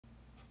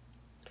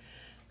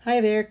Hi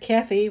there,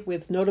 Kathy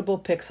with Notable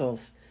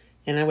Pixels,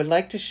 and I would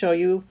like to show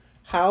you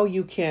how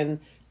you can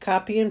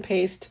copy and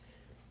paste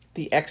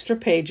the extra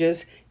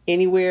pages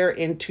anywhere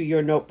into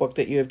your notebook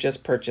that you have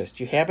just purchased.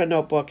 You have a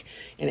notebook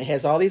and it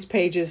has all these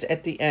pages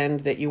at the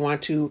end that you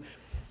want to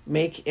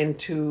make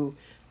into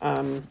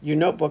your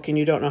notebook and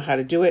you don't know how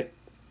to do it.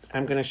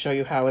 I'm going to show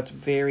you how. It's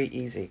very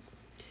easy.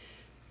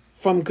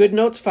 From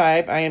GoodNotes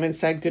 5, I am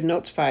inside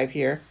GoodNotes 5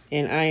 here,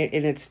 and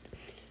it's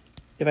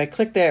if I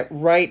click that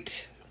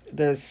right,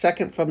 the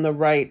second from the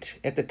right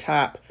at the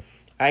top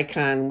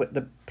icon with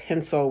the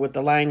pencil with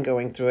the line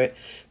going through it,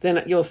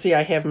 then you'll see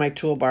I have my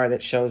toolbar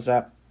that shows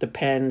up. The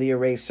pen, the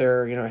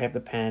eraser, I have the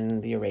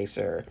pen, the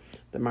eraser,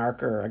 the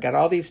marker. I got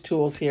all these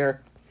tools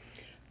here.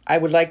 I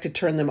would like to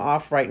turn them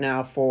off right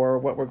now for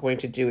what we're going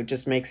to do. It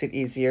just makes it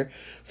easier.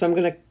 So I'm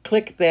going to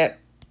click that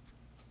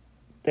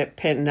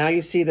pen. Now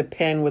you see the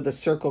pen with the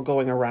circle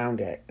going around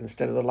it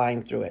instead of the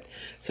line through it.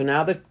 So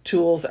now the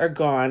tools are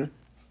gone.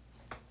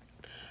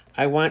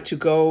 I want to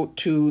go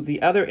to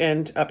the other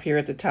end up here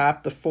at the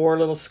top, the 4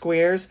 little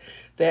squares.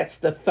 That's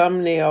the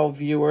thumbnail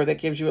viewer that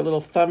gives you a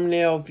little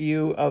thumbnail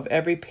view of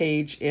every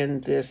page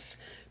in this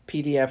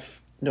PDF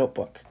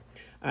notebook.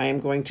 I am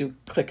going to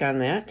click on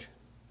that.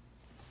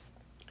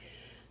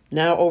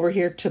 Now over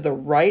here to the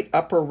right,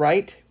 upper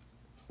right,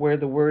 where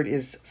the word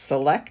is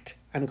select,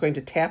 I'm going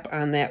to tap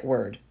on that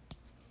word,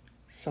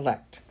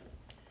 select.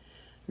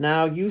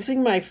 Now,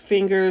 using my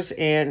fingers,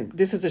 and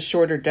this is a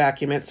shorter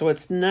document, so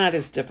it's not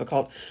as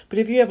difficult, but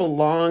if you have a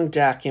long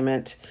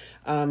document,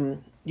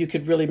 you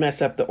could really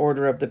mess up the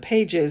order of the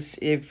pages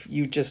if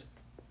you just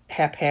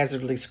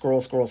haphazardly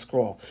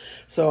scroll.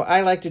 So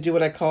I like to do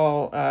what I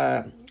call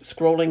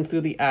scrolling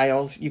through the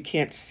aisles. You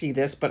can't see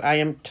this, but I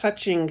am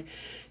touching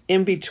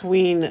in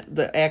between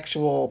the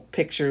actual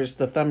pictures,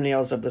 the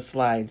thumbnails of the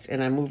slides,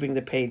 and I'm moving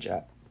the page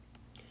up.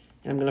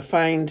 And I'm going to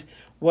find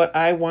what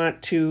I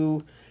want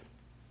to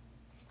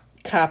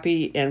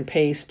copy and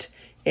paste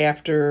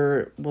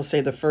after, we'll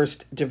say, the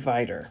first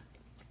divider.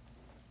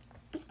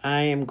 I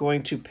am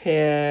going to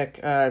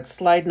pick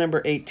slide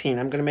number 18.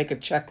 I'm going to make a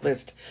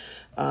checklist,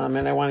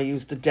 and I want to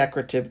use the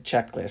decorative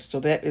checklist. So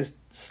that is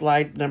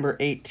slide number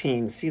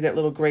 18. See that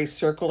little gray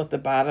circle at the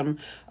bottom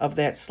of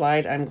that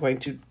slide? I'm going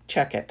to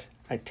check it.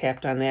 I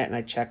tapped on that and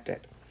I checked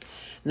it.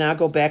 Now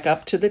go back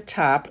up to the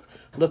top.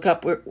 Look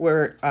up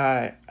where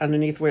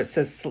underneath where it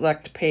says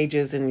select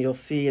pages, and you'll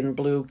see in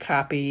blue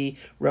copy,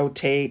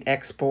 rotate,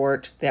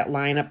 export, that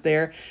line up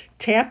there.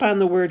 Tap on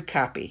the word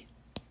copy.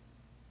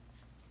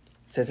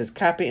 It says it's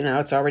copy, and now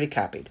it's already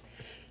copied.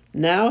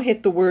 Now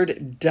hit the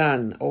word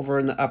done over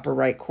in the upper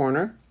right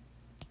corner.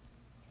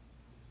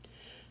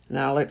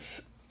 Now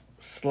let's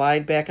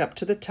slide back up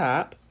to the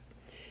top.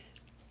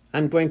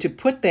 I'm going to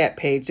put that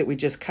page that we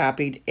just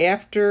copied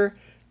after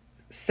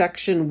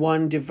section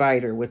 1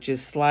 divider, which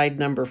is slide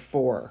number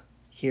 4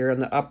 here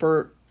in the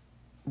upper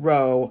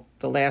row,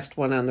 the last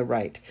one on the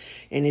right.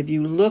 And if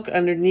you look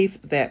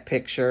underneath that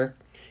picture,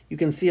 you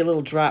can see a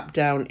little drop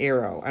down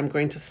arrow. I'm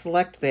going to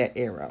select that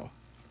arrow.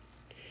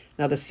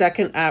 Now the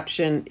second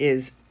option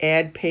is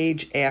add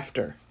page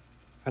after.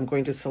 I'm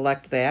going to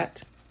select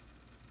that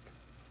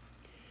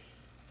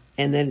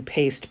and then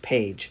paste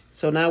page.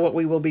 So now what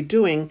we will be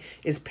doing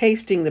is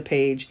pasting the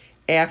page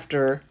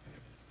after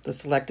the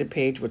selected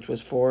page, which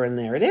was 4, and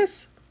there it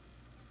is.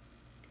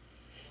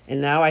 And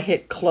now I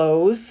hit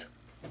close.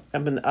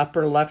 I'm in the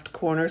upper left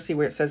corner. See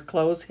where it says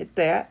close? Hit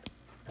that.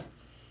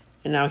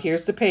 And now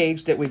here's the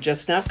page that we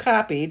just now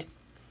copied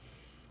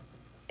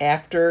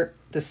after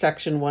the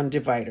section 1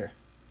 divider.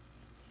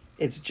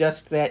 It's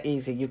just that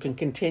easy. You can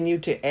continue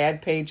to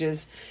add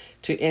pages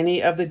to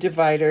any of the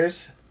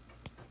dividers.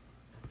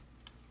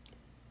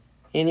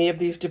 Any of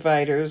these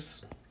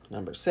dividers,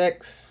 number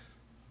 6,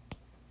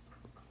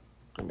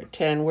 number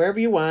 10, wherever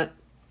you want,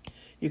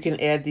 you can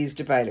add these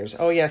dividers.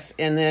 Oh yes,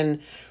 and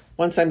then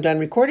once I'm done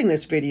recording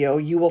this video,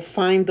 you will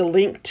find the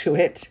link to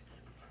it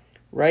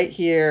right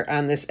here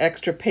on this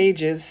extra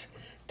pages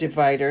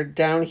divider.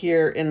 Down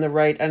here in the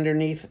right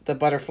underneath the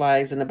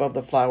butterflies and above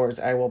the flowers,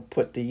 I will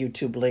put the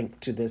YouTube link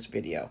to this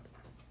video.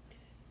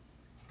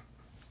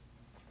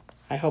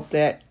 I hope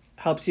that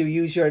helps you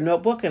use your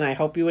notebook, and I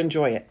hope you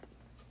enjoy it.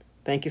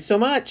 Thank you so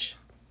much.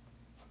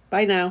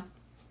 Bye now.